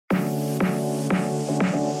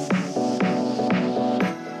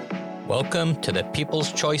Welcome to the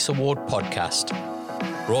People's Choice Award podcast,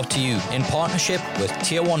 brought to you in partnership with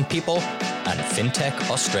Tier 1 People and FinTech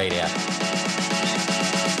Australia.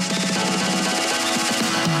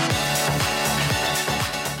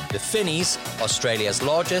 The Finnies, Australia's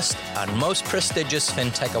largest and most prestigious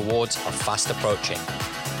FinTech awards, are fast approaching,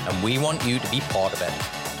 and we want you to be part of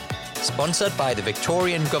it. Sponsored by the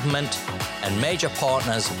Victorian Government and major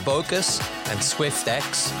partners Vocus and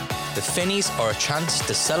SwiftX, the Finnies are a chance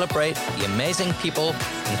to celebrate the amazing people,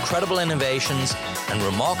 incredible innovations, and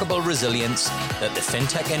remarkable resilience that the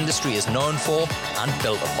FinTech industry is known for and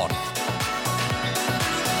built upon.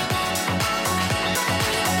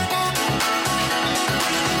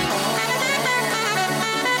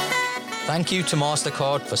 Thank you to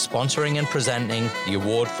MasterCard for sponsoring and presenting the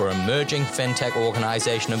award for Emerging FinTech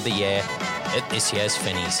Organisation of the Year at this year's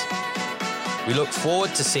Finnies. We look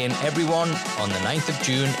forward to seeing everyone on the 9th of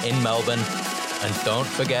June in Melbourne, and don't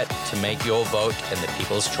forget to make your vote in the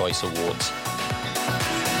People's Choice Awards.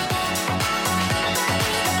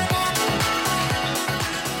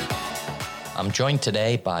 I'm joined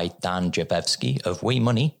today by Dan Jabevsky of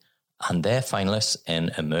WeMoney and their finalists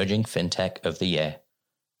in Emerging FinTech of the Year.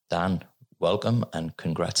 Dan, welcome and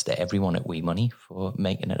congrats to everyone at WeMoney for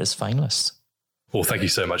making it as finalists. Well, thank you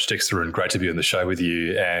so much, Dexter, and great to be on the show with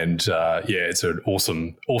you. And it's an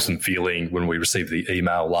awesome feeling when we received the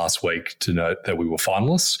email last week to note that we were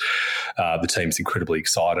finalists. The team's incredibly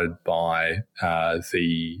excited by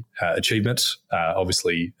the achievement.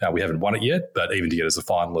 Obviously, we haven't won it yet, but even to get as a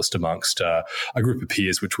finalist amongst a group of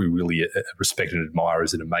peers, which we really respect and admire,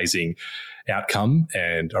 is an amazing outcome.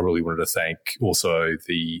 And I really wanted to thank also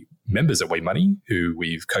the members at WeMoney, who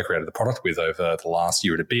we've co-created the product with over the last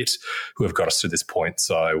year and a bit, who have got us to this point.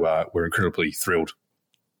 So we're incredibly thrilled.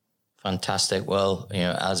 Fantastic. Well,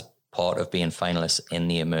 as part of being finalists in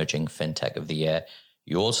the Emerging FinTech of the Year,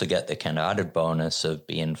 you also get the kind of added bonus of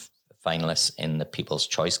being finalists in the People's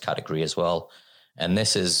Choice category as well. And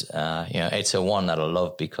this is, it's a one that I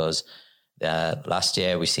love because last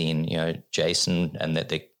year we seen, Jason and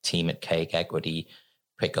the team at Cake Equity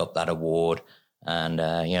pick up that award. And,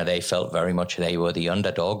 they felt very much they were the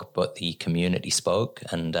underdog, but the community spoke.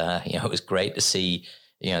 And, it was great to see,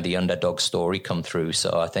 the underdog story come through.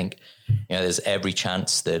 So I think, there's every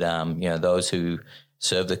chance that, those who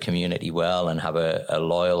serve the community well and have a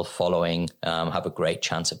loyal following have a great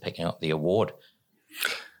chance of picking up the award.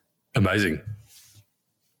 Amazing.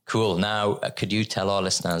 Cool. Now, could you tell our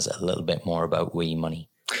listeners a little bit more about WeMoney?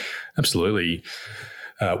 Absolutely.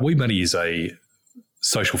 WeMoney is a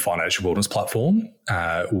social financial wellness platform.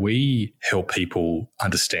 We help people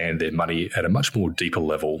understand their money at a much more deeper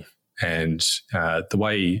level. And the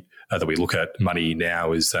way that we look at money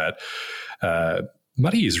now is that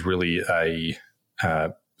money is really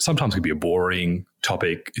sometimes can be a boring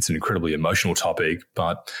topic. It's an incredibly emotional topic,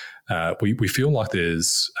 but we feel like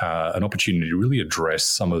there's an opportunity to really address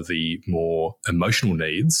some of the more emotional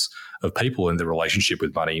needs of people in their relationship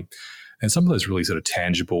with money. And some of those really sort of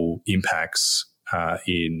tangible impacts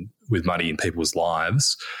with money in people's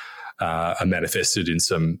lives are manifested in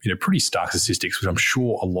some pretty stark statistics, which I'm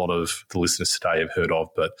sure a lot of the listeners today have heard of.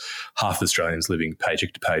 But half of Australians living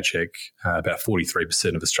paycheck to paycheck, about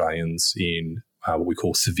 43% of Australians in what we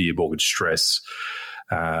call severe mortgage stress,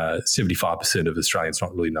 75% of Australians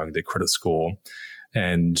not really knowing their credit score.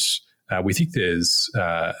 And we think there's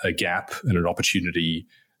a gap and an opportunity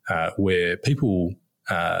where people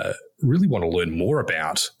really want to learn more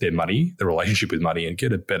about their money, their relationship with money, and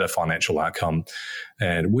get a better financial outcome.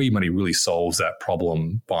 And WeMoney really solves that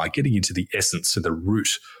problem by getting into the essence and the root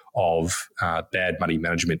of bad money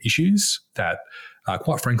management issues that,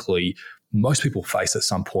 quite frankly, most people face at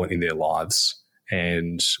some point in their lives.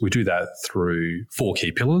 And we do that through 4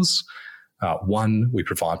 key pillars. One, we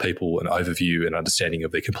provide people an overview and understanding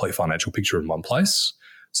of their complete financial picture in one place.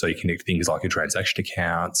 So you connect things like your transaction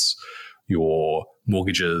accounts, your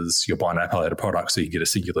mortgages, your buy now, pay later products, so you get a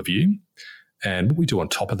singular view. And what we do on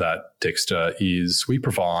top of that, Dexter, is we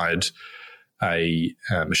provide a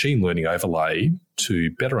machine learning overlay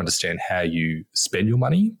to better understand how you spend your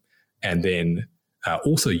money, and then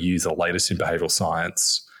also use the latest in behavioral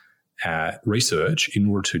science research in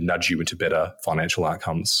order to nudge you into better financial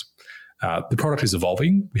outcomes. The product is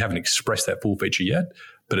evolving. We haven't expressed that full feature yet,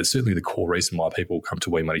 but it's certainly the core reason why people come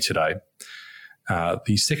to WeMoney today.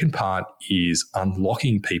 The second part is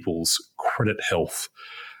unlocking people's credit health.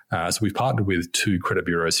 So we've partnered with 2 credit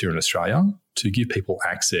bureaus here in Australia to give people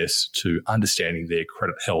access to understanding their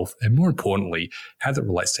credit health and, more importantly, how that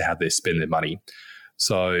relates to how they spend their money.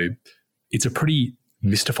 So it's a pretty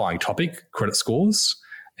mystifying topic, credit scores,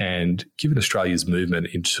 And given Australia's movement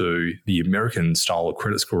into the American style of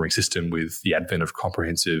credit scoring system with the advent of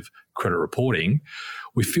comprehensive credit reporting,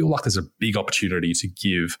 we feel like there's a big opportunity to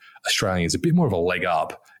give Australians a bit more of a leg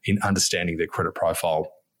up in understanding their credit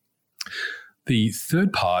profile. The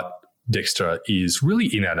third part, Dexter, is really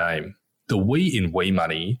in our name. The we in We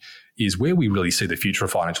Money is where we really see the future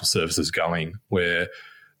of financial services going, where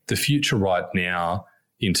the future right now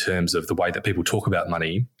in terms of the way that people talk about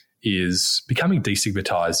money is becoming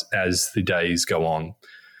destigmatized as the days go on.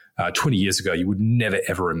 20 years ago, you would never,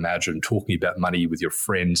 ever imagine talking about money with your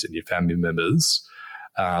friends and your family members.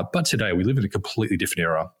 But today, we live in a completely different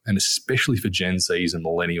era, and especially for Gen Zs and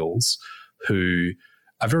millennials who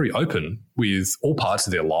are very open with all parts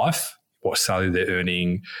of their life, what salary they're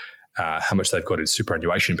earning, how much they've got in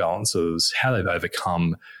superannuation balances, how they've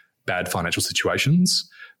overcome bad financial situations.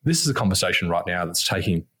 This is a conversation right now that's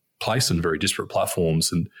taking place on very disparate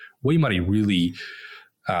platforms, and We Money really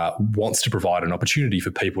wants to provide an opportunity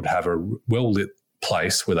for people to have a well-lit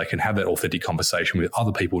place where they can have that authentic conversation with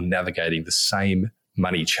other people navigating the same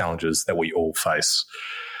money challenges that we all face.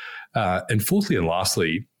 And fourthly and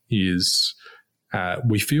lastly is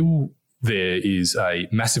we feel there is a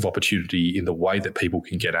massive opportunity in the way that people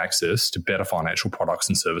can get access to better financial products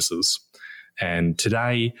and services. And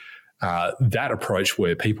today, that approach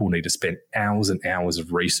where people need to spend hours and hours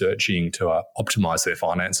of researching to optimize their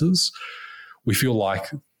finances, we feel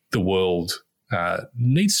like the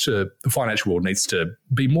financial world needs to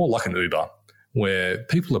be more like an Uber, where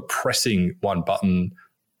people are pressing one button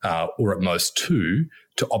or at most two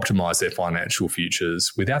to optimize their financial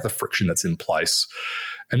futures without the friction that's in place.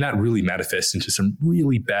 And that really manifests into some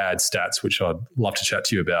really bad stats, which I'd love to chat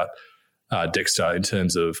to you about, Dexter, in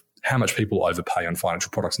terms of how much people overpay on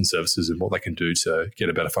financial products and services and what they can do to get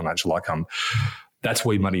a better financial outcome. That's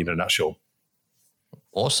We Money in a nutshell.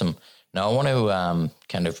 Awesome. Now, I want to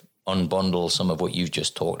kind of unbundle some of what you've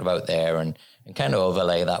just talked about there and kind of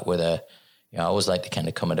overlay that with I always like to kind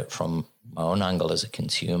of come at it from my own angle as a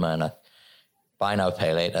consumer. And buy now,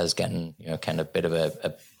 pay later is getting, kind of a bit of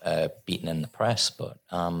a beating in the press. But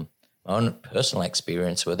my own personal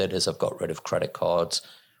experience with it is I've got rid of credit cards.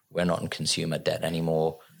 We're not in consumer debt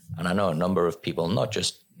anymore. And I know a number of people, not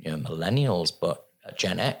just millennials, but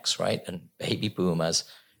Gen X, right, and baby boomers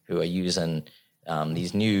who are using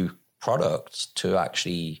these new products to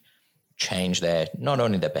actually change not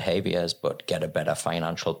only their behaviors, but get a better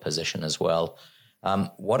financial position as well.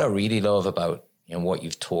 What I really love about what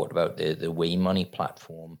you've talked about, the We Money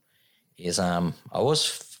platform, is I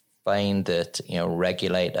always find that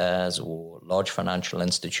regulators or large financial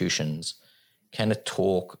institutions kind of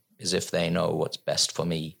talk as if they know what's best for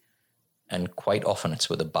me. And quite often it's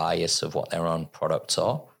with a bias of what their own products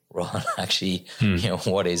are, rather than actually,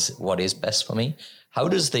 what is best for me. How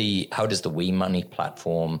does the We Money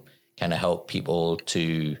platform kind of help people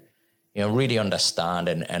to, really understand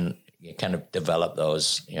and kind of develop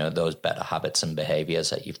those better habits and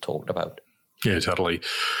behaviors that you've talked about? Yeah, totally.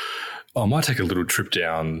 I might take a little trip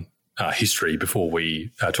down history before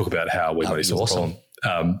we talk about how We Money solves the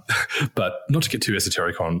problem. But not to get too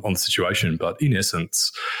esoteric on the situation, but in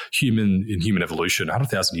essence, in human evolution,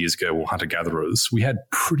 100,000 years ago, or hunter-gatherers, we had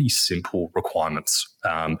pretty simple requirements.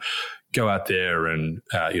 Go out there and,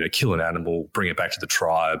 kill an animal, bring it back to the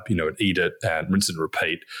tribe, and eat it and rinse and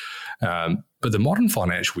repeat. But the modern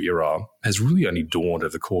financial era has really only dawned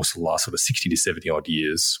over the course of the last sort of 60 to 70 odd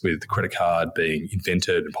years, with the credit card being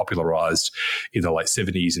invented and popularized in the late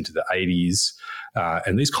 70s into the 80s.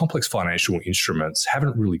 And these complex financial instruments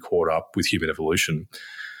haven't really caught up with human evolution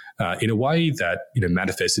in a way that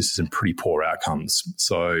manifests in some pretty poor outcomes.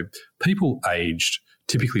 So people aged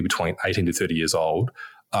typically between 18 to 30 years old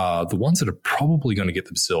are the ones that are probably going to get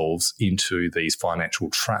themselves into these financial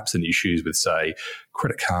traps and issues with, say,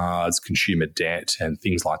 credit cards, consumer debt, and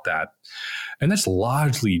things like that. And that's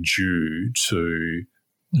largely due to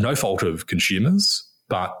no fault of consumers,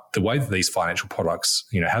 but the way that these financial products,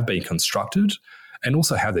 have been constructed and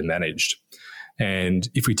also how they're managed. And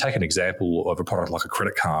if we take an example of a product like a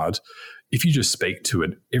credit card, if you just speak to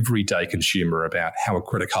an everyday consumer about how a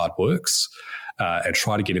credit card works, and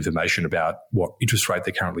try to get information about what interest rate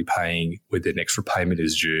they're currently paying, when their next repayment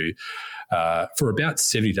is due, for about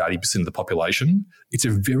 70 to 80% of the population, it's a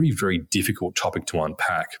very, very difficult topic to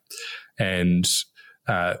unpack. And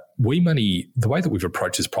We Money, the way that we've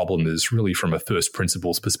approached this problem is really from a first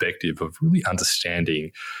principles perspective of really understanding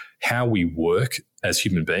how we work as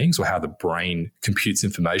human beings, or how the brain computes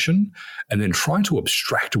information, and then trying to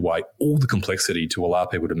abstract away all the complexity to allow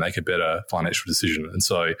people to make a better financial decision. And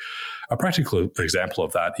so a practical example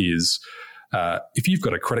of that is if you've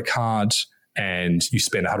got a credit card and you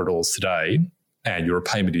spend $100 today, and your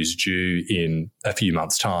repayment is due in a few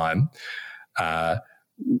months' time,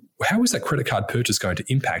 how is that credit card purchase going to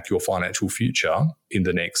impact your financial future in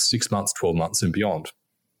the next 6 months, 12 months and beyond?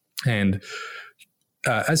 And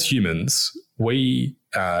as humans, we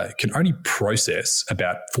can only process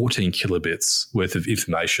about 14 kilobits worth of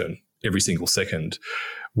information every single second,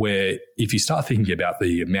 where if you start thinking about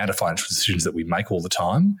the amount of financial decisions that we make all the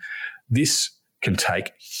time, this can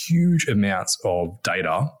take huge amounts of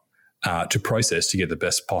data to process to get the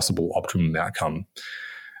best possible optimum outcome.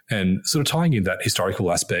 And sort of tying in that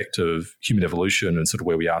historical aspect of human evolution and sort of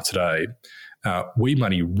where we are today,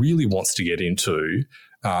 WeMoney really wants to get into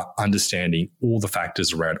understanding all the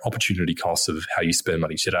factors around opportunity costs of how you spend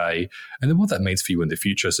money today, and then what that means for you in the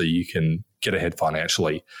future so you can get ahead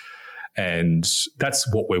financially. And that's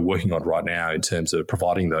what we're working on right now in terms of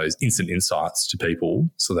providing those instant insights to people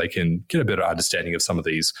so they can get a better understanding of some of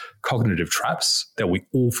these cognitive traps that we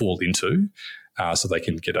all fall into, so they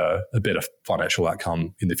can get a better financial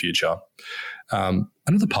outcome in the future.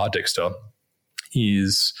 Another part, Dexter,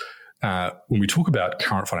 is when we talk about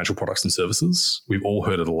current financial products and services, we've all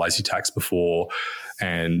heard of the lazy tax before.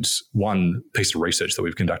 And one piece of research that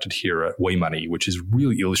we've conducted here at WeMoney, which is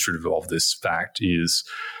really illustrative of this fact, is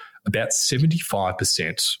about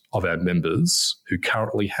 75% of our members who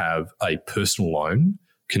currently have a personal loan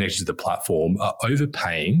connected to the platform are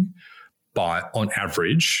overpaying by, on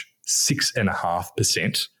average,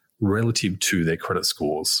 6.5% relative to their credit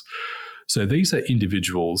scores. So these are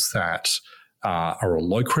individuals that are a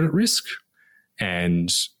low credit risk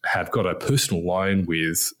and have got a personal loan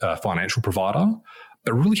with a financial provider,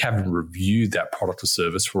 but really haven't reviewed that product or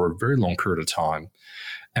service for a very long period of time.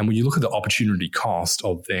 And when you look at the opportunity cost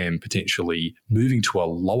of them potentially moving to a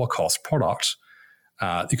lower cost product,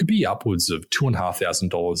 it could be upwards of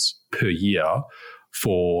 $2,500 per year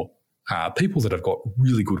for people that have got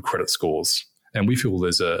really good credit scores. And we feel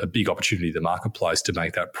there's a big opportunity in the marketplace to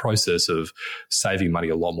make that process of saving money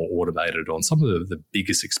a lot more automated on some of the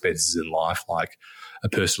biggest expenses in life, like a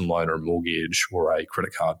personal loan or a mortgage or a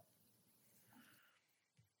credit card.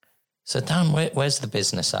 So Dan, where's the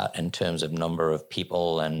business at in terms of number of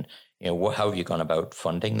people, and how have you gone about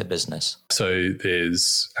funding the business? So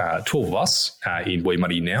there's 12 of us in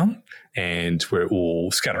WeMoney now, and we're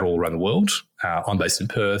all scattered all around the world. I'm based in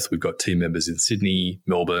Perth. We've got team members in Sydney,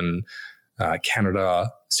 Melbourne,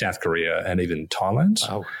 Canada, South Korea, and even Thailand.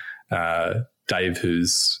 Wow. Dave,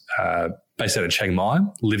 who's based out of Chiang Mai,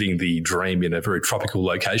 living the dream in a very tropical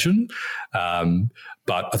location.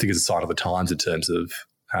 But I think it's a sign of the times in terms of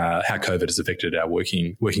how COVID has affected our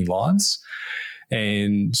working lives.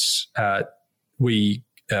 And we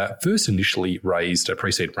first initially raised a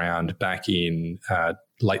pre-seed round back in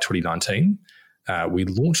late 2019. We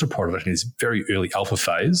launched a product in its very early alpha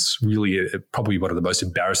phase, really probably one of the most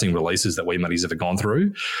embarrassing releases that WeMoney's ever gone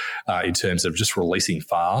through in terms of just releasing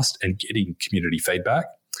fast and getting community feedback.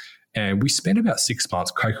 And we spent about 6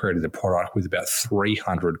 months co-creating the product with about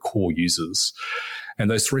 300 core users. And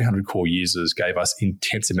those 300 core users gave us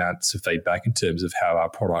intense amounts of feedback in terms of how our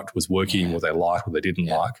product was working, what they liked, what they didn't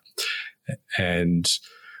like. And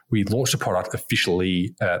we launched the product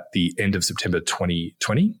officially at the end of September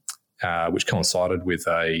 2020, which coincided with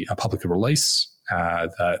a public release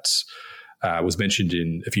that was mentioned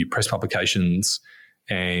in a few press publications.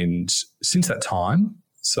 And since that time,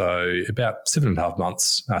 so about 7.5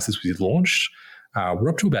 months since we launched, we're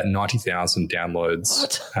up to about 90,000 downloads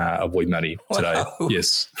of WeMoney today. Wow.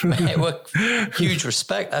 Yes. Man, huge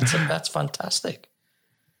respect. That's fantastic.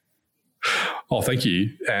 Oh, thank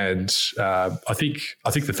you. And I think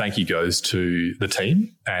the thank you goes to the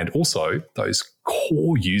team and also those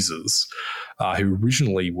core users who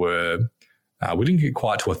originally were, we didn't get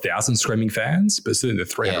quite to 1,000 screaming fans, but certainly the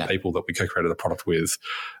 300 people that we co-created the product with,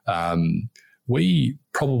 we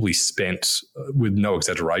probably spent, with no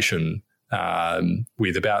exaggeration,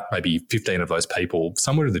 with about maybe 15 of those people,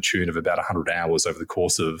 somewhere to the tune of about 100 hours over the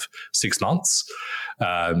course of 6 months,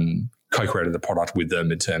 co-created the product with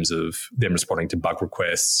them in terms of them responding to bug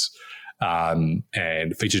requests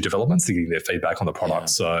and feature developments, getting their feedback on the product.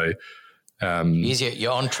 So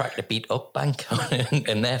you're on track to beat Upbank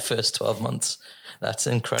in their first 12 months. That's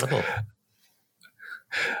incredible.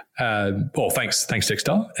 Well, thanks,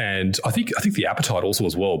 Dexter. And I think the appetite also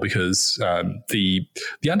as well, because the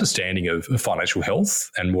understanding of financial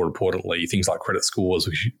health and more importantly things like credit scores,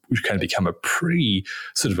 which can become a pretty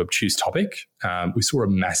sort of obtuse topic. We saw a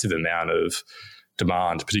massive amount of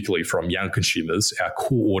demand, particularly from young consumers. Our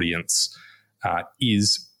core audience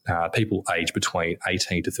is people aged between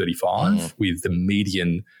 18 to 35, with the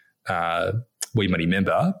median WeMoney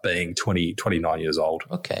member being 29 years old.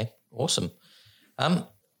 Okay, awesome.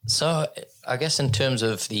 So I guess in terms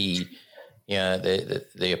of the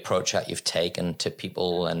approach that you've taken to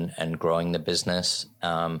people and growing the business,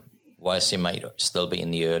 whilst you might still be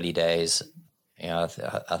in the early days,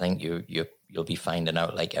 I think you'll be finding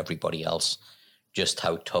out, like everybody else, just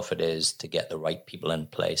how tough it is to get the right people in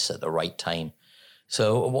place at the right time.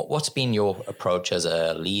 So what's been your approach as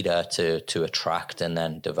a leader to attract and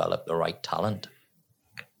then develop the right talent?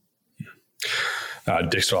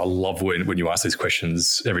 Dexter, I love when you ask these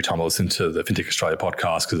questions every time I listen to the FinTech Australia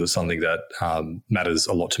podcast, because it's something that matters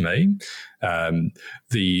a lot to me.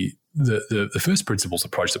 The first principles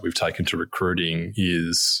approach that we've taken to recruiting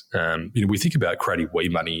is, we think about creating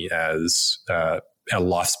WeMoney as our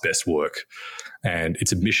life's best work, and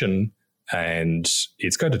it's a mission, and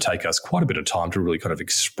it's going to take us quite a bit of time to really kind of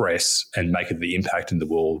express and make it the impact in the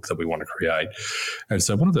world that we want to create. And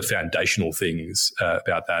so one of the foundational things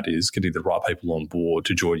about that is getting the right people on board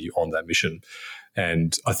to join you on that mission.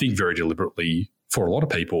 And I think very deliberately, for a lot of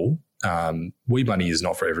people, WeMoney is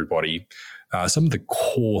not for everybody. Some of the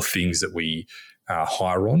core things that we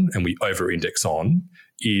hire on and we over-index on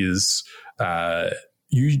is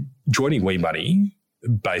you joining WeMoney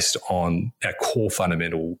based on our core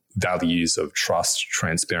fundamental values of trust,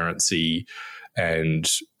 transparency, and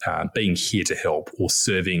being here to help or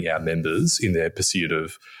serving our members in their pursuit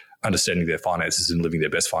of understanding their finances and living their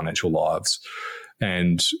best financial lives.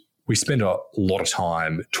 And we spend a lot of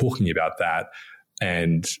time talking about that.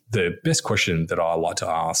 And the best question that I like to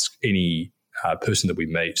ask any person that we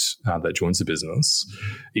meet that joins the business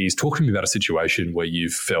is, talk to me about a situation where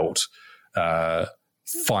you've felt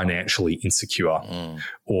financially insecure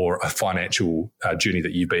or a financial journey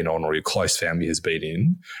that you've been on or your close family has been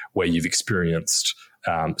in, where you've experienced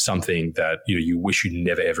something that you wish you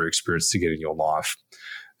never ever experienced again in your life.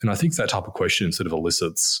 And I think that type of question sort of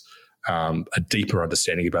elicits a deeper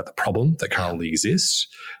understanding about the problem that currently exists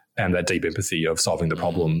and that deep empathy of solving the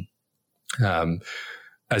problem.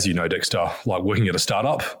 As you know, Dexter, like working at a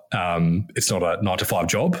startup, it's not a 9-to-5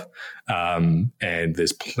 job, and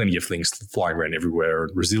there's plenty of things flying around everywhere.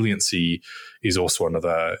 And resiliency is also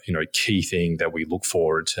another, key thing that we look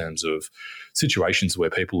for in terms of situations where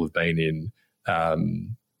people have been in,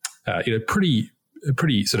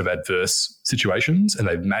 pretty sort of adverse situations, and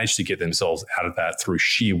they've managed to get themselves out of that through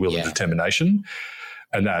sheer will and determination,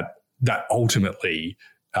 and that ultimately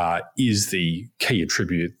is the key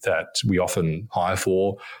attribute that we often hire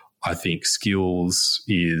for. I think skills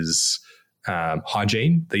is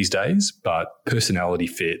hygiene these days, but personality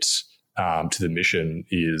fit to the mission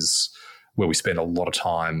is where we spend a lot of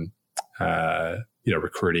time,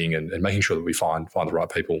 recruiting and making sure that we find the right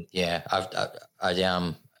people. Yeah, I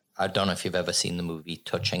don't know if you've ever seen the movie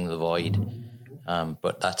Touching the Void,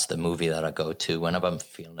 but that's the movie that I go to whenever I'm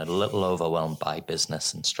feeling a little overwhelmed by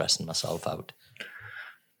business and stressing myself out.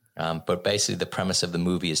 But basically the premise of the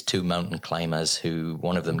movie is two mountain climbers who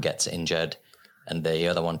one of them gets injured and the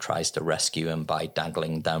other one tries to rescue him by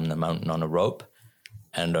dangling down the mountain on a rope.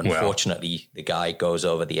 And unfortunately, the guy goes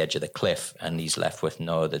over the edge of the cliff and he's left with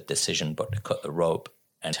no other decision but to cut the rope.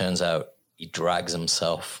 And it turns out he drags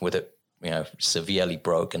himself with a severely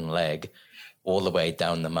broken leg all the way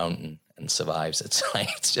down the mountain and survives.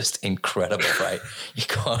 It's just incredible, right?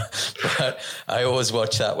 But I always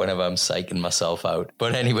watch that whenever I'm psyching myself out.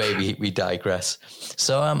 But anyway, we digress.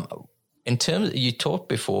 So in terms, you talked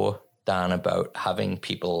before, Dan, about having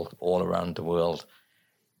people all around the world.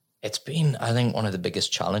 It's been, I think, one of the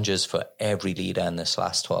biggest challenges for every leader in this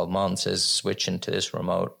last 12 months is switching to this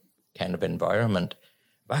remote kind of environment,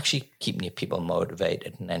 actually keeping your people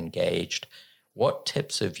motivated and engaged. What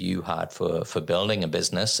tips have you had for building a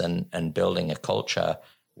business and building a culture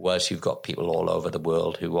whilst you've got people all over the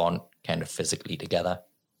world who aren't kind of physically together?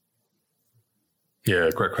 Yeah,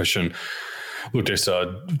 great question. Look,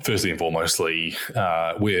 Dexter, firstly and foremostly,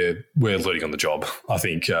 we're learning on the job. I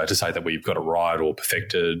think to say that we've got it right or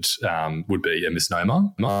perfected would be a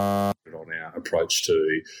misnomer. On our approach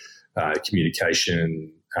to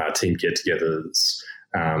communication, team get-togethers,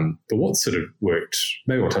 but what sort of worked,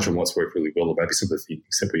 maybe I'll touch on what's worked really well, or maybe some of the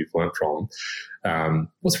things that we've learned from.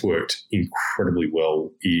 What's worked incredibly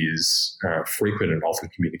well is frequent and often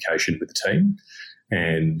communication with the team.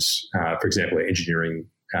 And for example, engineering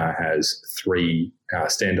has 3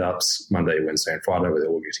 stand-ups, Monday, Wednesday and Friday, where they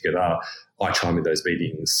all get together. I chime in those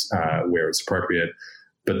meetings where it's appropriate.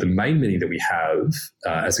 But the main meeting that we have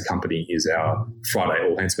as a company is our Friday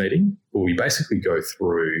all-hands meeting, where we basically go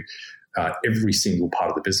through every single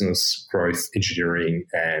part of the business, growth, engineering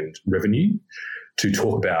and revenue, to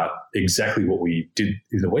talk about exactly what we did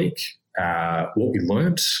in the week, what we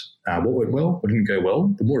learnt, what went well, what didn't go well,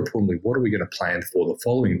 but more importantly, what are we going to plan for the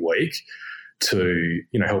following week to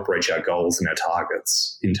help reach our goals and our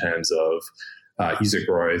targets in terms of user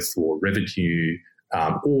growth or revenue,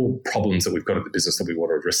 or problems that we've got in the business that we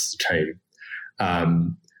want to address as a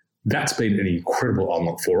team. That's been an incredible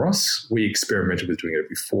unlock for us. We experimented with doing it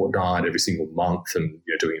every fortnight, every single month, and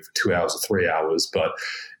doing it for 2 hours or 3 hours. But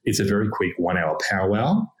it's a very quick 1 hour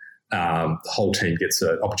powwow. The whole team gets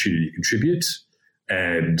an opportunity to contribute,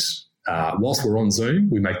 and whilst we're on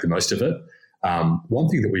Zoom, we make the most of it. One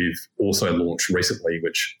thing that we've also launched recently,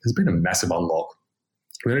 which has been a massive unlock,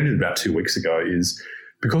 we only did about 2 weeks ago, is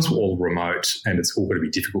because we're all remote and it's all going to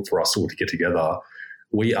be difficult for us all to get together,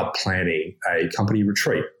 we are planning a company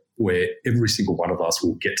retreat where every single one of us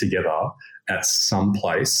will get together at some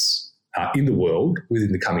place in the world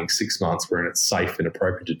within the coming 6 months where it's safe and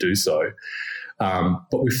appropriate to do so.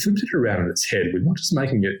 But we've flipped it around on its head. We're not just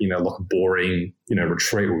making it, like a boring,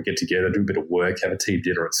 retreat where we get together, do a bit of work, have a team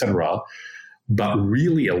dinner, etc., but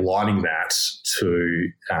really aligning that to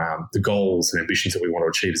the goals and ambitions that we want to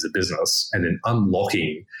achieve as a business, and then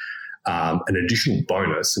unlocking an additional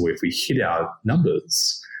bonus. So if we hit our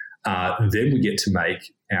numbers, then we get to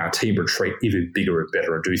make our team retreat even bigger and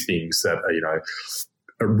better and do things that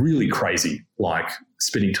are really crazy, like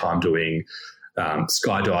spending time doing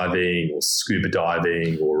skydiving or scuba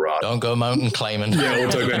diving or don't go mountain climbing. Yeah, or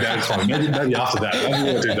don't go mountain climbing. Maybe after that. Maybe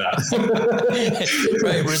we'll do that.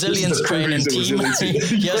 Right, resilience training team.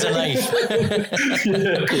 Here's a knife.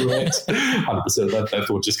 Yeah, correct. 100%. That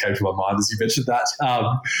thought just came to my mind as you mentioned that.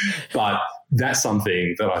 But that's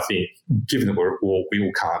something that I think, given that we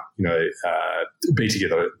all can't, be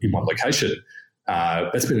together in one location,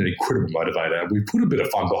 that's been an incredible motivator. We put a bit of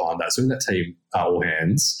fun behind that. So in that team all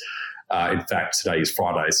hands. In fact, today is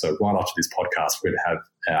Friday, so right after this podcast, we're going to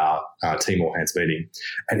have our team all hands meeting.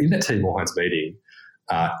 And in that team all hands meeting,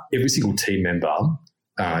 every single team member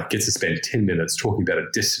gets to spend 10 minutes talking about a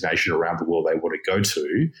destination around the world they want to go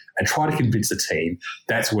to and try to convince the team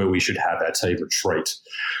that's where we should have our team retreat.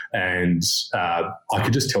 And I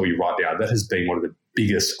can just tell you right now, that has been one of the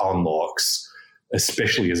biggest unlocks,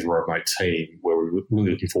 especially as a remote team, where we're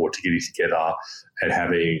really looking forward to getting together and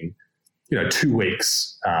having 2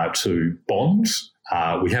 weeks to bond.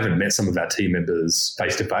 We haven't met some of our team members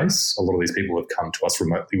face to face. A lot of these people have come to us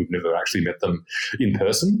remotely. We've never actually met them in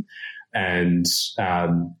person. And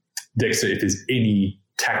Dexter, if there's any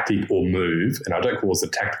tactic or move, and I don't call it a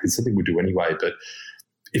tactic, it's something we do anyway, but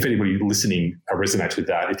if anybody listening resonates with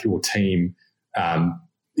that, if your team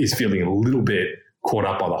is feeling a little bit caught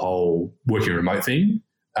up by the whole working remote thing,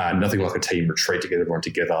 nothing like a team retreat to get everyone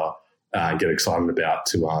together and get excited about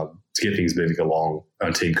to get things moving along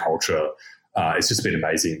on team culture. It's just been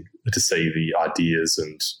amazing to see the ideas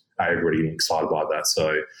and everybody getting excited by that.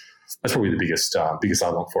 So that's probably the biggest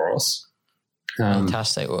unlock for us.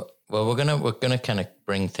 Fantastic. Well, we're gonna kind of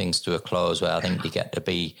bring things to a close where I think you get to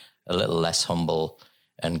be a little less humble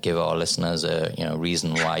and give our listeners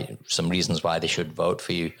some reasons why they should vote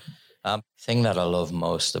for you. Thing that I love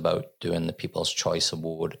most about doing the People's Choice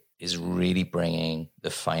Award is really bringing the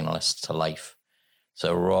finalists to life.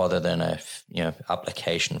 So rather than a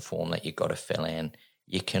application form that you've got to fill in,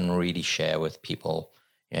 you can really share with people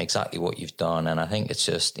exactly what you've done. And I think it's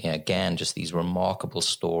just, again, just these remarkable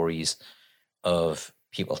stories of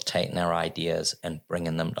people taking their ideas and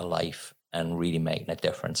bringing them to life and really making a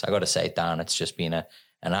difference. I got to say, Dan, it's just been an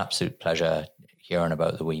absolute pleasure hearing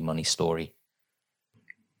about the Wee Money story.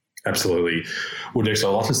 Absolutely. Well, Dexter,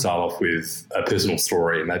 I'd like to start off with a personal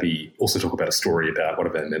story and maybe also talk about a story about one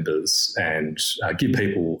of our members and give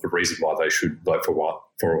people a reason why they should vote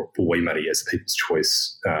for Wee Money as the People's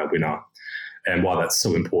Choice winner, and why that's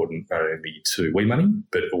so important not only to Wee Money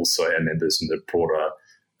but also our members and the broader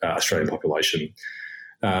Australian population.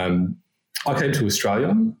 I came to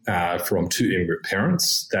Australia from 2 immigrant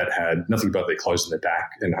parents that had nothing but their clothes on their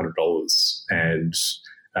back and $100, and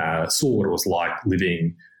saw what it was like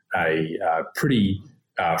living a pretty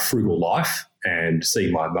frugal life and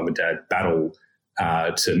seeing my mum and dad battle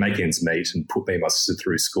to make ends meet and put me and my sister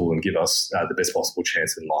through school and give us the best possible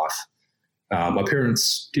chance in life. My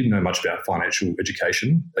parents didn't know much about financial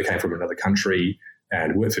education. They came from another country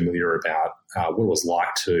and weren't familiar about what it was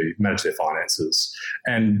like to manage their finances.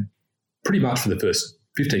 And pretty much for the first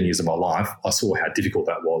 15 years of my life, I saw how difficult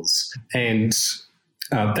that was. And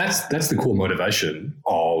that's the core motivation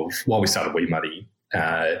of why we started Wee Money.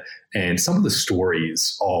 And some of the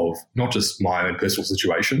stories of not just my own personal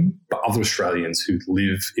situation, but other Australians who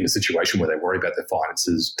live in a situation where they worry about their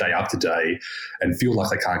finances day after day and feel like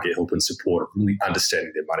they can't get help and support of really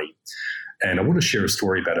understanding their money. And I want to share a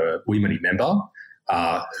story about a Wee Money member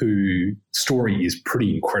whose story is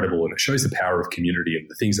pretty incredible, and it shows the power of community and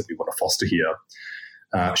the things that we want to foster here.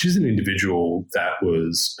 She's an individual that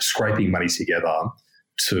was scraping money together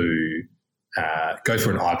to go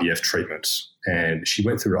for an IVF treatment. And she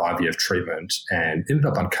went through an IVF treatment and ended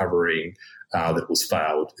up uncovering that it was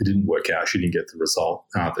failed. It didn't work out. She didn't get the result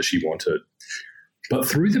that she wanted. But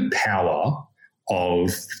through the power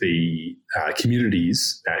of the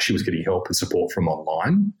communities that she was getting help and support from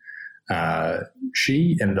online,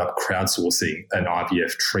 she ended up crowdsourcing an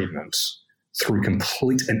IVF treatment through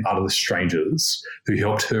complete and utter strangers who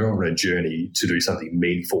helped her on her journey to do something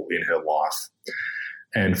meaningful in her life.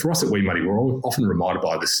 And for us at WeMoney, we're often reminded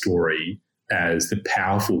by this story as the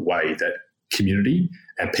powerful way that community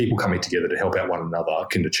and people coming together to help out one another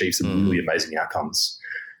can achieve some really amazing outcomes.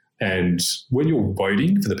 And when you're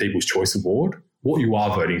voting for the People's Choice Award, what you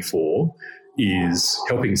are voting for is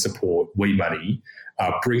helping support WeMoney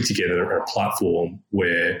bring together a platform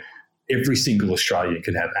where every single Australian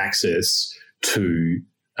can have access to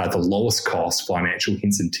the lowest cost financial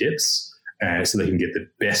hints and tips so they can get the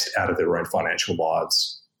best out of their own financial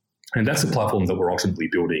lives. And that's a platform that we're ultimately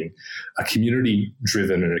building, a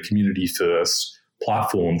community-driven and a community-first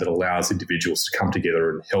platform that allows individuals to come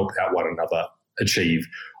together and help out one another achieve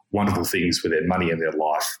wonderful things with their money and their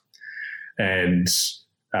life. And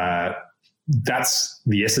that's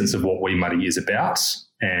the essence of what WeMoney is about.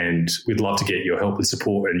 And we'd love to get your help and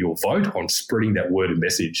support and your vote on spreading that word and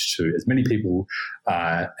message to as many people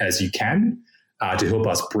as you can to help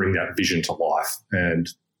us bring that vision to life. And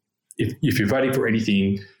if you're voting for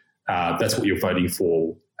anything, that's what you're voting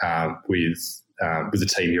for with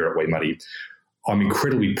the team here at WeMoney. I'm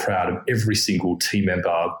incredibly proud of every single team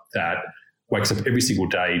member that wakes up every single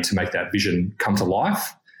day to make that vision come to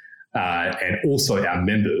life, and also our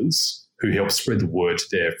members who help spread the word to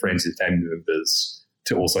their friends and family members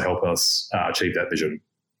to also help us achieve that vision.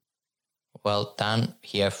 Well, Dan,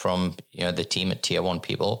 here from the team at Tier 1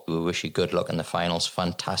 People, we wish you good luck in the finals.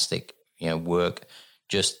 Fantastic work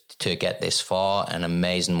just to get this far, and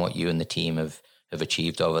amazing what you and the team have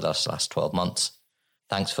achieved over this last 12 months.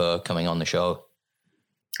 Thanks for coming on the show.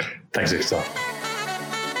 Thanks, Victor.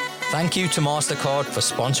 Thank you to MasterCard for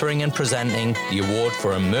sponsoring and presenting the award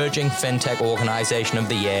for Emerging FinTech Organisation of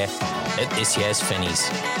the Year at this year's Finnies.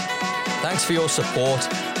 Thanks for your support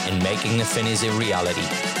in making the Finnies a reality.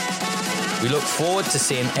 We look forward to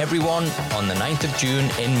seeing everyone on the 9th of June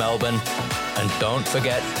in Melbourne, and don't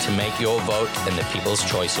forget to make your vote in the People's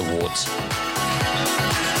Choice Awards.